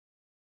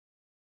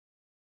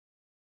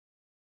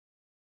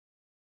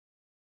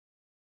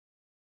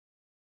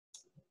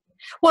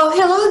Well,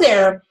 hello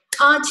there.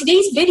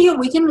 Today's video,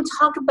 we're going to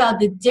talk about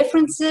the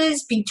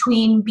differences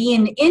between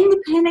being an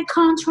independent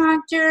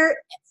contractor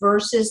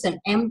versus an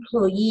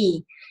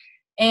employee.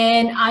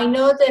 And I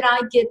know that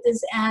I get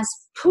this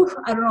asked,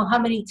 I don't know how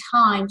many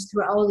times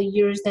throughout all the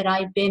years that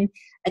I've been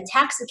a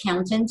tax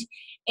accountant.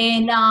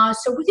 And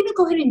so we're going to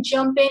go ahead and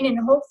jump in, and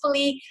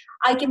hopefully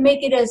I can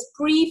make it as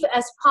brief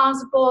as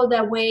possible.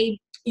 That way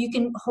you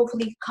can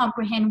hopefully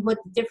comprehend what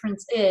the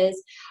difference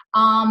is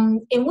and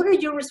what are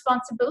your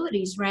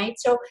responsibilities, right?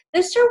 So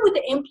let's start with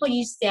the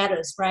employee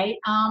status, right?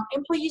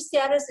 Employee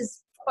status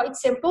is quite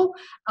simple.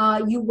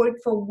 You work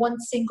for one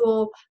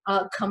single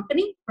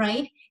company,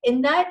 right?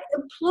 And that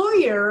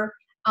employer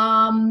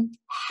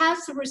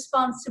has the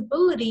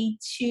responsibility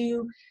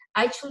to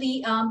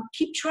actually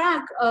keep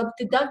track of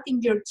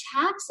deducting your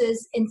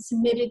taxes and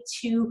submit it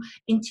to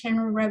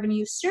Internal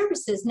Revenue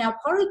Services. Now,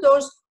 part of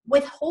those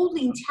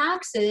withholding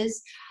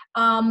taxes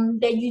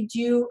that you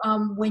do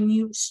when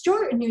you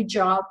start a new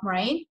job,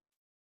 right?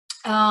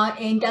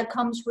 And that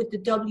comes with the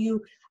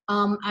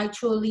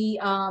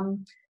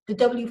the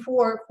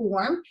W-4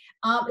 form.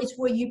 It's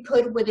where you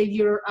put whether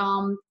you're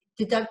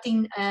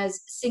deducting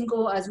as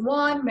single as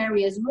one,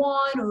 married as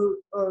one,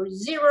 or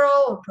zero,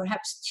 or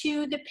perhaps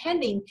two,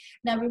 depending.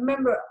 Now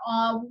remember,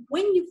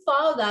 when you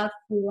file that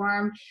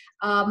form,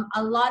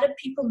 a lot of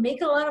people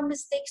make a lot of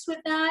mistakes with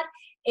that.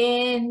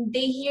 And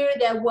they hear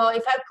that, well,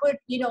 if I put,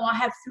 I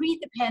have 3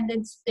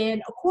 dependents,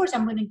 then of course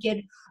I'm going to get,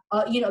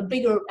 a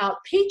bigger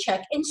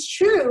paycheck. And it's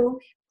true,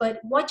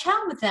 but watch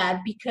out with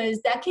that,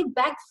 because that can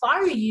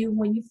backfire you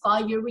when you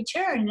file your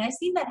return. And I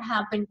see that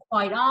happen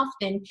quite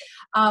often,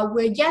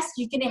 where yes,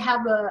 you're going to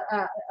have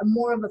a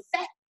more of a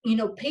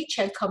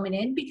paycheck coming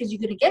in because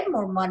you're going to get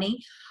more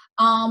money.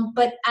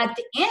 But at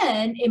the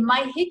end, it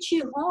might hit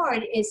you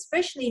hard,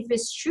 especially if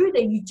it's true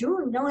that you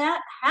do not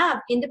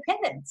have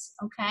independence,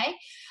 okay?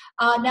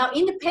 Now,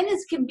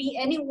 independence can be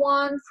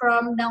anyone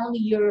from not only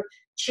your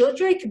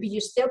children, it could be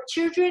your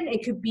stepchildren,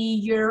 it could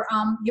be your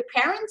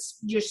parents,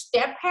 your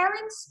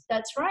step-parents,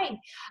 that's right.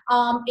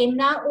 And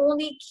not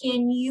only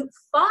can you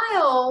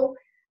file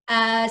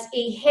as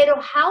a head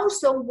of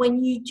household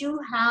when you do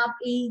have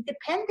a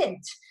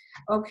dependent,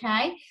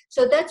 okay?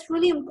 So that's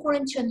really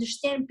important to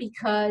understand,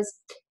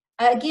 because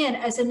again,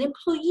 as an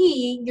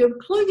employee, your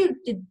employer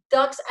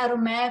deducts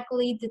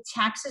automatically the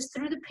taxes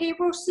through the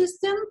payroll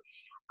system.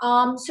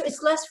 So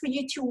it's less for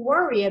you to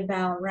worry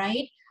about,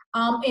 right?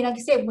 And like I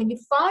said, when you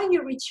file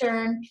your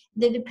return,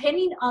 then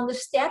depending on the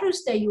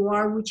status that you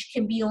are, which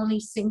can be only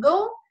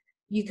single,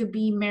 you could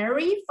be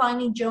married,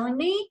 filing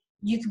jointly,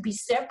 you could be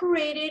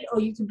separated, or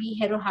you could be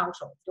head of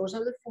household. Those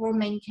are the 4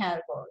 main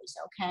categories,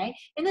 okay?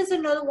 And there's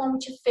another one,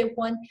 which is 5th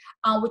one,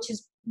 which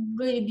is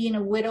really being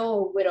a widow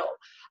or widow.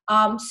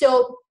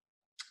 So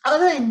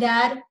other than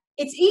that,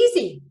 it's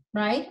easy,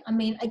 right? I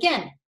mean,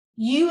 again,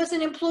 you as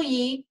an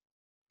employee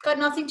got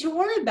nothing to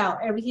worry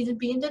about. Everything's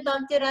being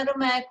deducted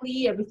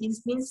automatically. Everything's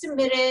being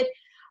submitted.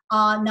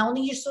 Not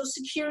only your Social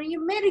Security and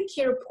your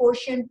Medicare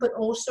portion, but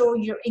also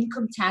your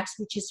income tax,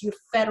 which is your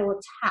federal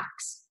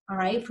tax, all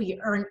right, for your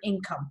earned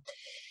income.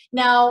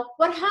 Now,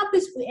 what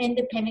happens with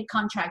independent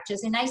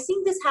contractors? And I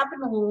think this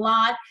happened a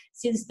lot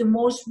since the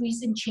most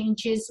recent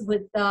changes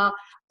with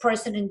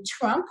President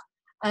Trump,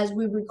 as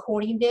we're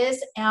recording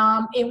this.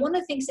 And one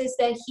of the things is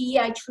that he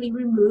actually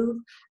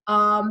removed,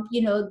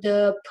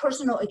 the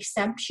personal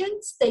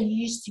exemptions that you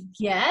used to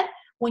get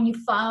when you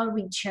file a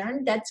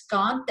return. That's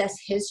gone.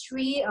 That's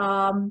history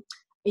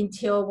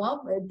until,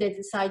 well, they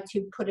decide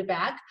to put it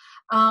back.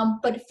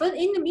 But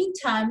in the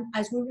meantime,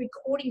 as we're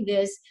recording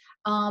this,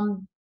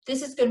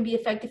 this is going to be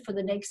effective for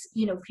the next,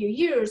 few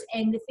years.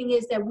 And the thing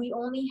is that we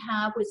only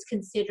have what's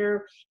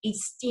considered a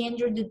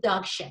standard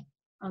deduction.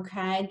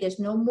 Okay, there's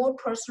no more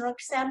personal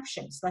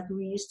exemptions like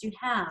we used to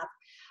have.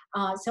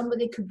 Some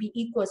of it could be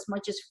equal as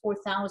much as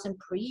 $4,000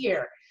 per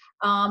year.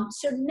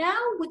 So now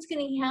what's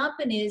going to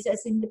happen is,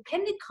 as an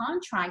independent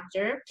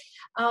contractor,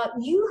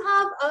 you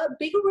have a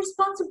bigger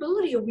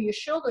responsibility over your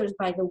shoulders,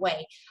 by the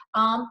way.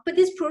 But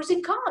there's pros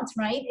and cons,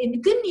 right? And the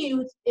good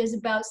news is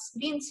about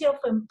being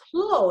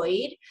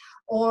self-employed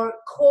or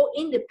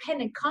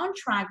co-independent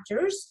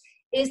contractors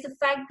is the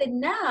fact that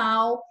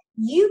now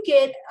you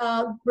get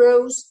a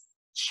gross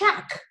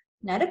check,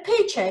 not a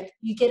paycheck.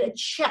 You get a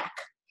check,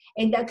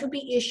 and that could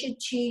be issued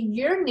to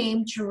your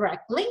name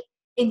directly,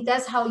 and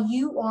that's how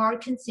you are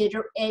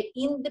considered an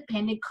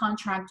independent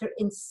contractor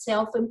and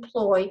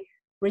self-employed,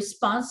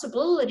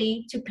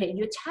 responsibility to pay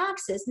your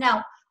taxes.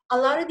 Now, a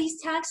lot of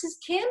these taxes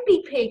can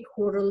be paid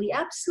quarterly,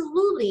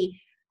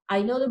 absolutely.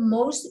 I know that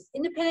most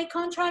independent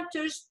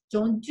contractors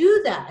don't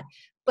do that,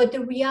 but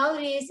the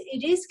reality is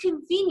it is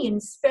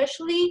convenient,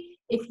 especially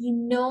if you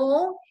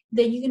know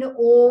that you're going to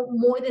owe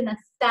more than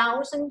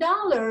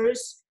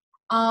 $1,000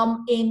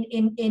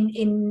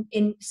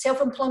 in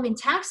self-employment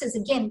taxes.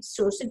 Again,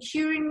 Social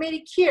Security and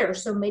Medicare.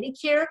 So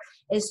Medicare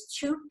is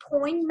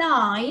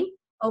 2.9,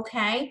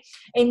 okay?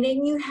 And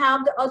then you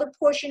have the other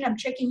portion, I'm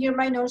checking here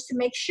my notes to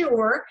make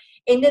sure,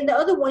 and then the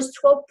other one's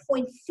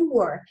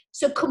 12.4.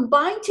 So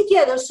combined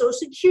together, Social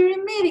Security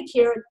and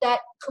Medicare, that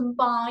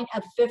combined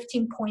at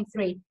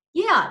 15.3.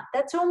 Yeah,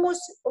 that's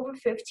almost over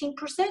 15%.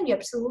 You're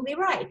absolutely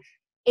right.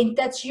 And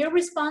that's your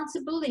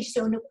responsibility.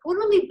 So on a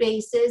quarterly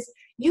basis,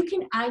 you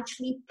can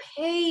actually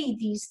pay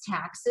these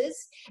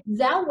taxes.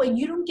 That way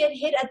you don't get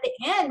hit at the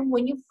end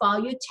when you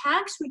file your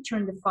tax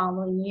return the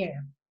following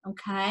year,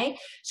 okay?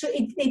 So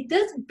it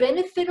does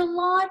benefit a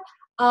lot,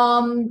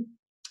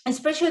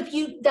 especially if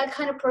you that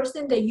kind of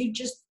person that you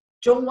just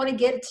don't want to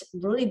get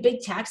really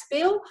big tax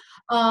bill,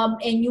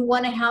 and you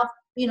want to have,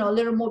 you know, a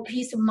little more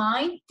peace of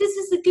mind. This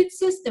is a good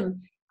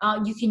system.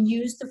 You can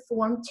use the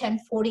form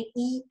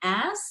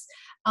 1040ES.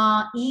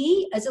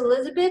 E as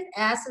Elizabeth,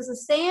 S as a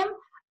Sam,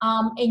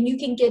 and you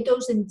can get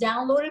those and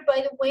download it, by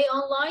the way,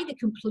 online. They're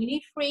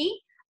completely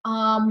free.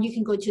 You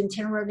can go to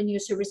Internal Revenue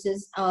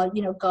Services,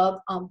 Gov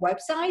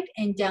website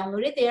and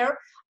download it there.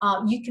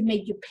 You can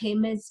make your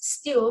payments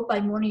still by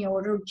money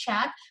order or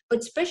check, but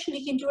especially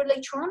you can do it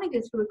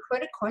electronically through a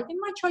credit card. They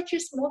might charge you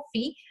a small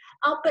fee,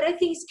 but I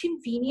think it's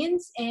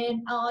convenience,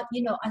 and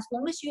as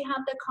long as you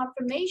have that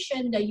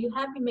confirmation that you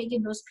have been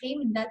making those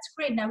payments, that's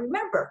great. Now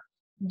remember,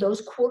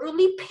 those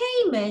quarterly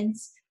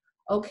payments,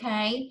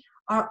 okay,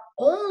 are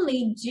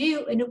only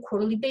due in a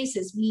quarterly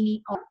basis,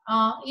 meaning,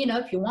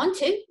 if you want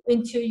to,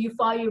 until you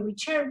file your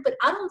return. But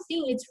I don't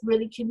think it's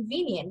really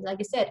convenient, like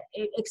I said,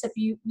 except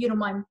you don't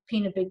mind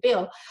paying a big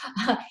bill,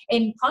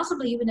 and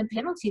possibly even a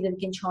penalty that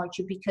can charge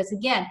you, because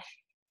again,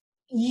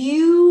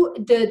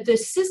 the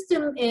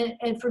system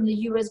and from the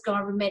U.S.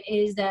 government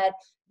is that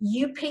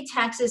you pay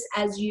taxes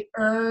as you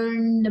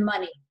earn the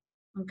money.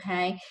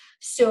 Okay,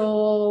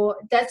 so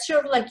that's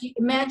sort of like,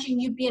 imagine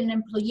you being an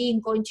employee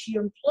and going to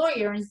your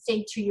employer and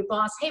say to your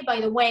boss, hey, by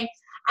the way,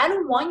 I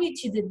don't want you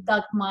to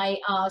deduct my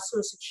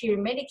Social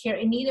Security,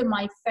 Medicare, and either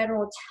my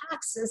federal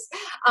taxes.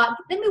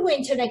 Let me wait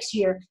until next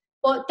year.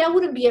 Well, that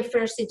wouldn't be a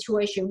fair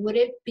situation, would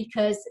it?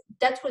 Because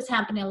that's what's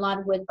happening a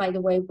lot with, by the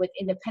way, with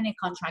independent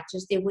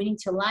contractors. They're waiting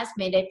till last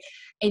minute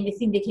and they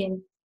think they can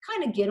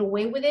kind of get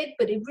away with it,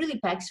 but it really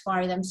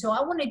backfires them. So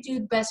I want to do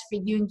the best for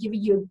you and give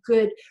you a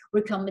good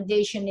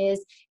recommendation.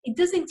 Is it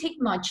doesn't take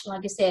much,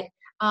 like I said.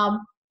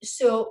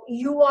 So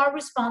you are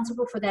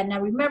responsible for that.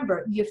 Now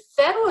remember, your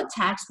federal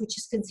tax, which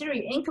is considered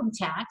your income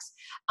tax,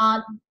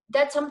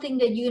 that's something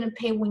that you're going to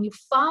pay when you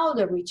file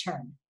the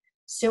return.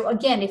 So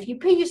again, if you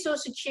pay your Social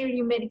Security,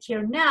 your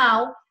Medicare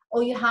now,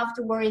 all you have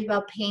to worry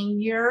about paying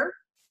your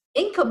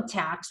income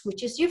tax,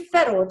 which is your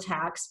federal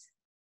tax,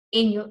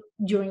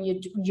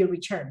 during your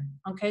return.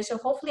 Okay, so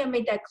hopefully I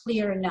made that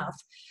clear enough.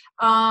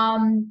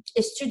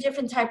 It's two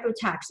different types of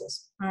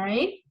taxes. All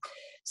right.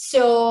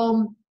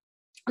 So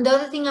the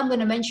other thing I'm going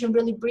to mention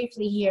really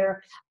briefly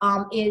here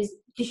is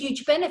the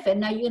huge benefit.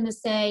 Now you're going to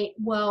say,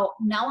 well,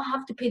 now I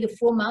have to pay the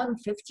full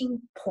amount,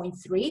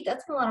 15.3.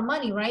 That's a lot of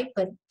money, right?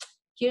 But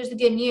here's the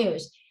good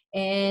news,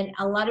 and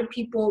a lot of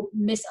people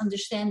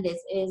misunderstand this,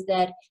 is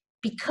that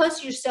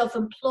because you're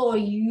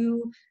self-employed,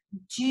 you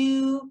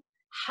do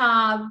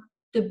have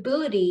the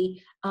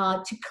ability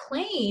to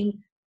claim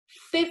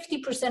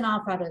 50%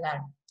 off out of that.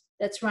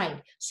 That's right.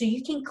 So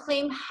you can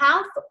claim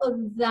half of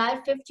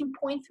that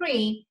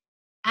 15.3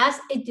 as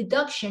a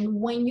deduction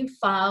when you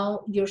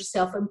file your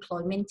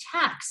self-employment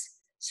tax.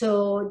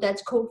 So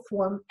that's code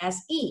form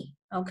SE,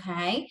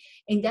 okay?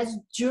 And that's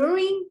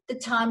during the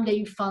time that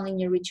you're filing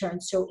your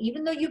return. So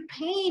even though you're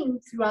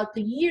paying throughout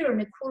the year on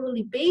a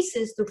quarterly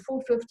basis the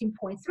full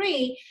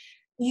 15.3,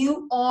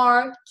 you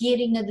are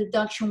getting a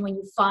deduction when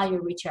you file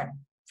your return.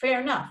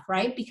 Fair enough,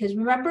 right? Because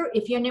remember,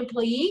 if you're an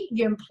employee,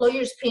 your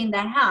employer is paying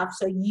that half.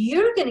 So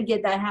you're going to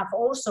get that half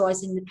also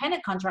as an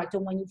independent contractor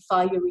when you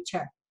file your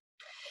return.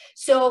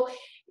 So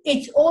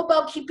it's all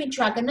about keeping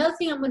track. Another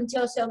thing I'm going to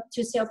tell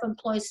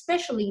self-employed,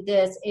 especially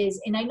this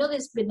is, and I know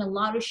there's been a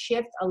lot of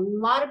shift, a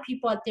lot of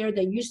people out there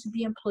that used to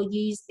be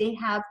employees, they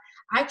have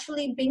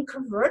actually been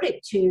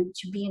converted to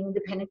being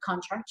independent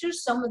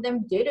contractors. Some of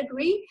them did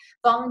agree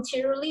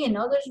voluntarily, and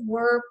others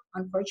were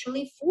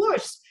unfortunately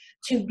forced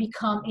to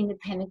become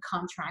independent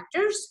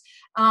contractors.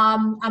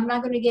 I'm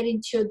not going to get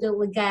into the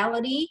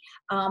legality.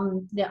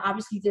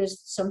 Obviously,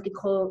 there's something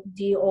called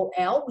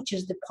DOL, which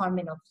is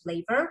Department of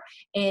Labor,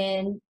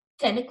 and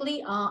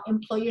technically,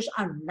 employers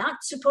are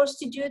not supposed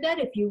to do that.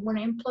 If you were an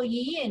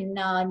employee and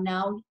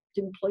now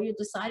the employer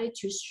decided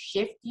to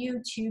shift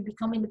you to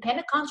become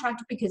independent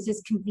contractor because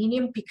it's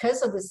convenient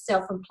because of the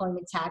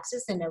self-employment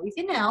taxes and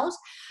everything else,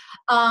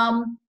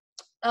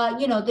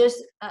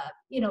 there's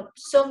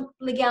some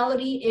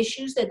legality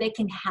issues that they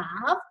can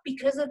have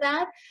because of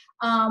that.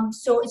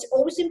 So it's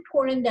always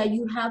important that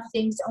you have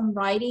things on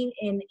writing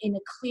in a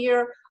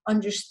clear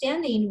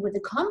understanding with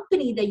the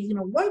company that you're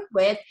going to work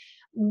with.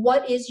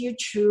 What is your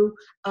true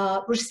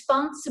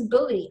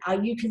responsibility? Are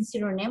you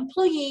considered an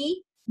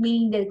employee,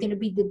 meaning they're going to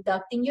be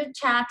deducting your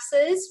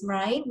taxes,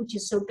 right, which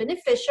is so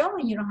beneficial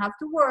and you don't have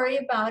to worry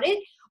about it?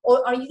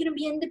 Or are you going to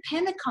be an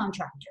independent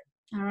contractor?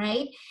 All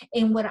right.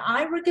 And what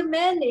I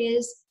recommend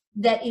is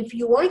that if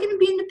you are going to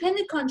be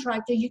independent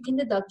contractor, you can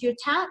deduct your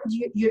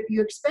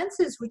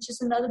expenses, which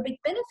is another big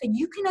benefit.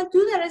 You cannot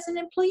do that as an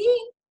employee,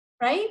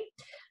 right?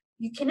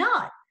 You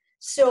cannot.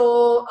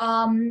 So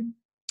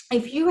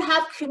if you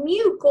have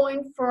commute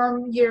going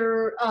from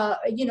your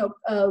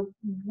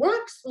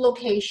work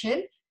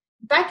location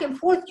back and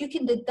forth, you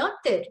can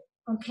deduct it,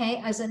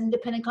 okay, as an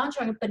independent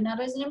contractor, but not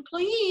as an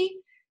employee.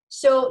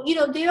 So,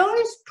 there are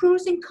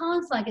pros and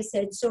cons, like I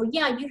said. So,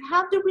 yeah, you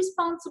have the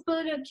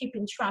responsibility of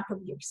keeping track of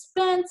your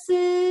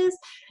expenses.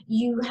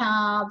 You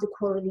have the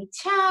quarterly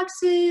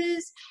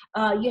taxes.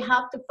 You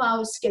have to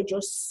file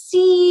Schedule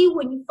C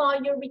when you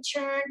file your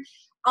return.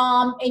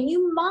 And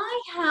you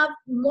might have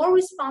more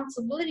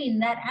responsibility in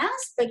that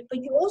aspect,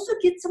 but you also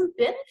get some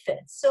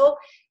benefits. So,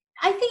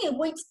 I think it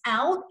weighs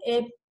out.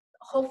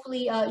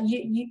 Hopefully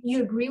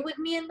you agree with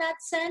me in that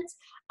sense.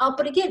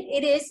 But again,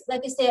 it is,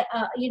 like I said,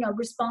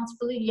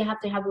 responsibility you have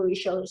to have over your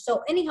shoulders.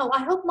 So anyhow,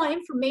 I hope my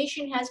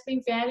information has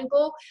been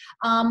valuable.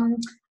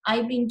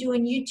 I've been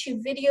doing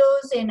YouTube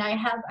videos, and I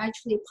have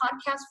actually a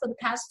podcast for the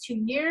past 2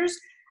 years.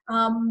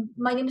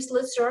 My name is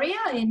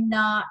Soria, and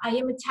I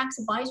am a tax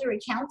advisor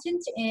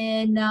accountant,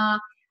 and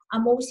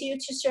I'm always here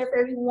to serve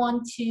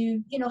everyone,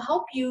 to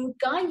help you,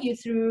 guide you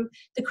through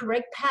the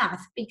correct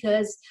path,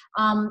 because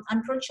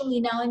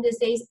unfortunately now in these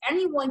days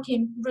anyone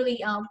can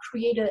really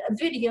create a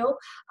video,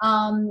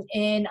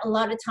 and a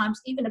lot of times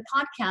even a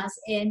podcast,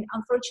 and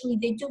unfortunately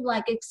they do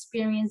lack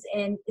experience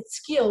and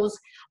skills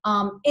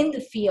in the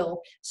field.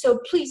 So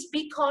please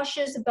be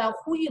cautious about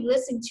who you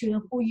listen to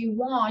and who you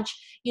watch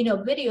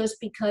videos,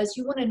 because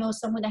you want to know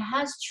someone that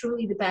has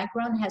truly the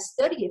background, has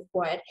studied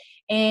for it,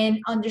 and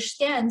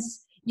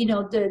understands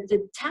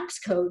the tax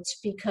codes,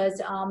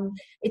 because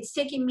it's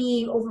taken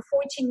me over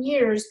 14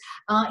 years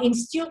in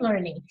still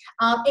learning.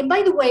 And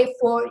by the way,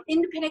 for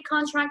independent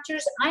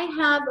contractors, I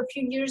have a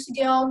few years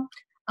ago,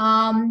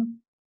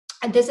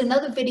 and there's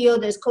another video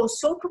that's called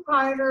sole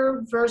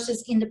proprietor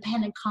versus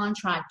independent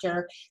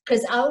contractor,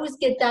 because I always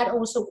get that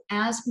also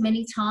asked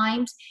many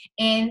times,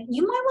 and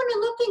you might want to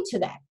look into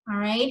that, all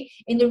right?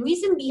 And the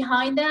reason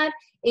behind that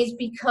is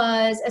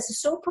because as a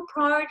sole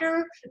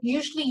proprietor,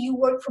 usually you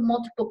work for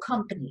multiple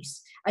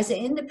companies. As an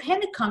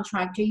independent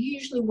contractor, you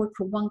usually work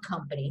for one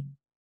company.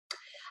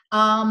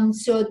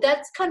 So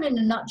that's kind of in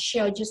a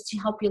nutshell, just to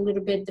help you a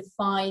little bit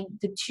define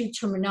the two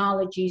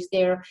terminologies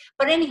there.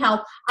 But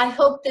anyhow, I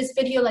hope this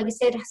video, like I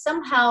said,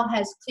 somehow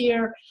has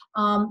clear,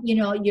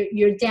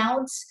 your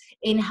doubts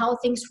in how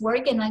things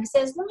work. And like I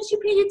said, as long as you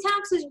pay your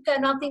taxes, you've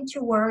got nothing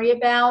to worry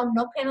about,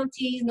 no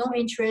penalties, no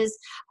interest.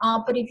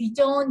 But if you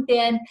don't,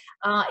 then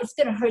it's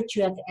going to hurt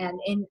you at the end.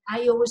 And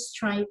I always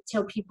try to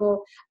tell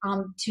people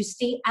to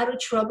stay out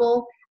of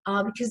trouble.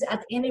 Because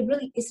at the end, it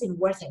really isn't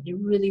worth it. It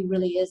really,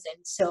 really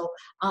isn't. So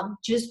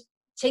just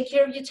take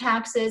care of your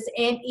taxes.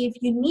 And if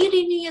you need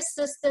any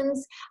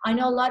assistance, I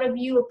know a lot of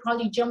you are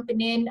probably jumping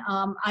in.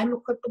 I'm a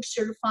QuickBooks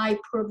certified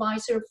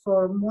provider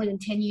for more than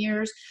 10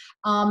 years.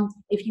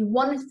 If you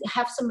want to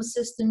have some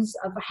assistance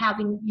of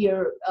having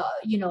your,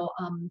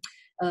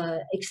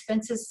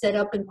 expenses set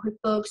up in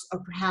QuickBooks,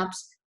 or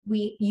perhaps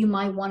you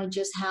might want to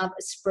just have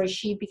a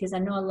spreadsheet, because I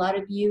know a lot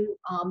of you,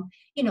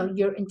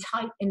 you're in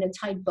a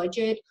tight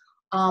budget.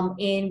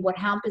 And what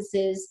happens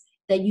is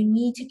that you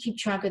need to keep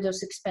track of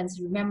those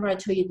expenses. Remember, I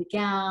told you the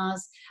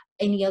gas,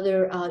 any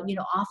other,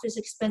 office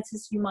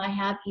expenses you might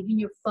have, even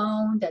your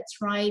phone,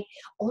 that's right,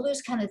 all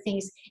those kind of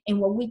things.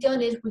 And what we've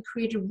done is we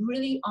created a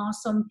really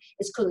awesome,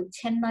 it's called a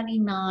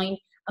 1099,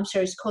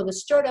 it's called the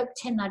Startup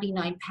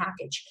 1099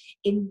 package.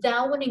 And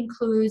that one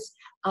includes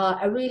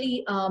a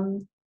really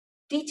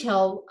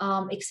detailed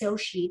Excel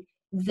sheet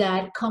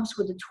that comes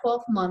with the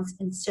 12 months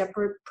in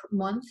separate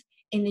month.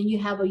 And then you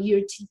have a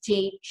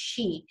year-to-date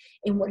sheet.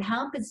 And what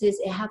happens is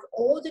it have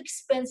all the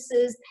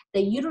expenses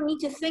that you don't need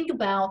to think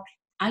about.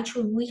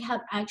 Actually, we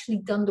have actually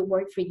done the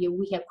work for you.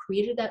 We have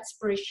created that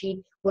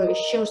spreadsheet where it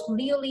shows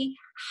literally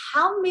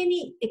how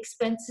many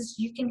expenses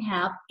you can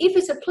have, if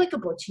it's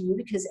applicable to you,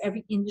 because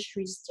every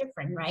industry is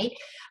different, right?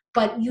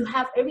 But you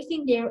have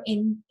everything there,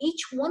 in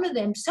each one of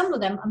them, some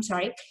of them,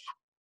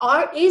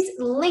 is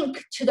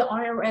linked to the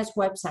IRS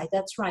website.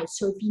 That's right.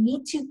 So if you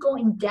need to go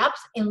in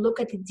depth and look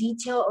at the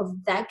detail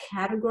of that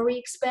category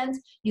expense,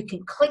 you can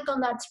click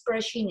on that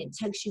spreadsheet and it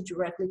takes you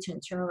directly to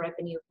Internal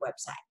Revenue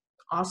website.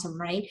 Awesome,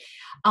 right?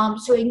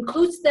 So it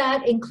includes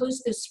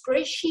the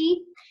spreadsheet.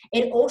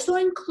 It also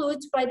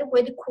includes, by the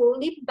way, the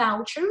quarterly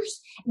vouchers.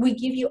 We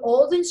give you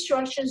all the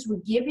instructions. We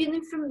give you the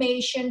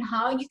information,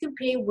 how you can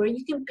pay, where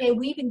you can pay.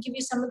 We even give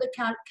you some of the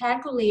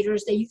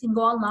calculators that you can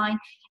go online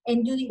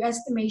and do the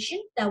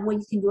estimation. That way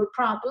you can do it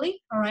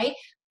properly, all right?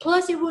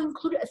 Plus, it will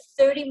include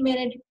a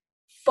 30-minute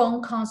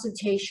phone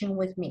consultation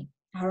with me,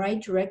 all right,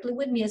 directly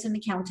with me as an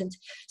accountant.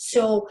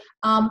 So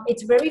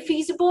it's very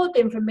feasible.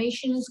 The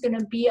information is going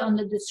to be on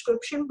the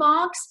description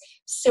box.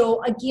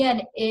 So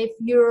again, if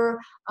you're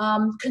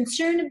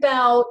concerned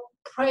about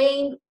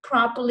paying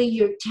properly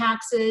your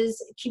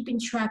taxes, keeping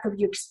track of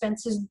your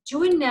expenses,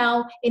 do it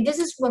now. And this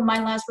is what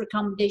my last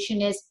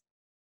recommendation is.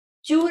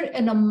 Do it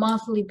on a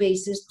monthly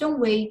basis. Don't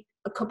wait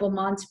a couple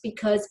months,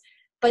 because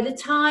by the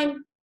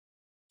time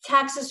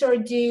taxes are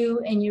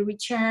due and you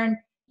return,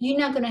 you're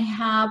not going to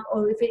have,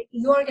 or if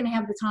you're going to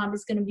have the time,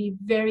 it's going to be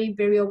very,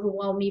 very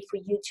overwhelming for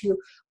you to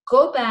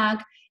go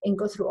back and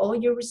go through all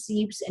your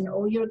receipts and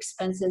all your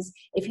expenses.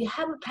 If you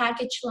have a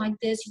package like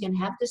this, you can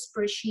have the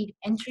spreadsheet,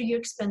 enter your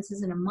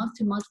expenses on a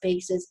month-to-month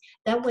basis.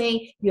 That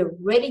way, you're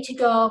ready to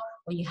go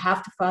when you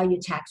have to file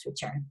your tax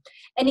return.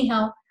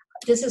 Anyhow,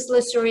 this is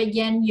Liz Soria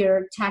again,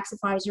 your tax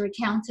advisor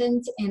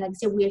accountant. And like I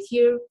said, we're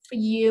here for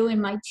you and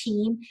my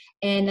team.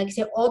 And like I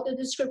said, all the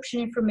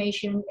description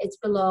information is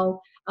below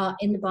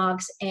in the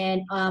box.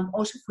 And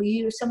also for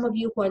you, some of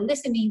you who are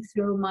listening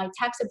through my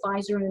tax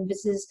advisor and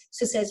business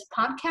success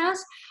podcast,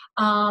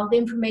 the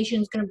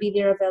information is going to be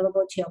there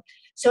available too.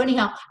 So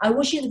anyhow, I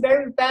wish you the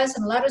very best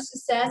and a lot of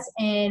success.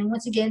 And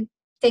once again,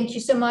 thank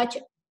you so much.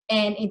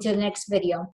 And until the next video.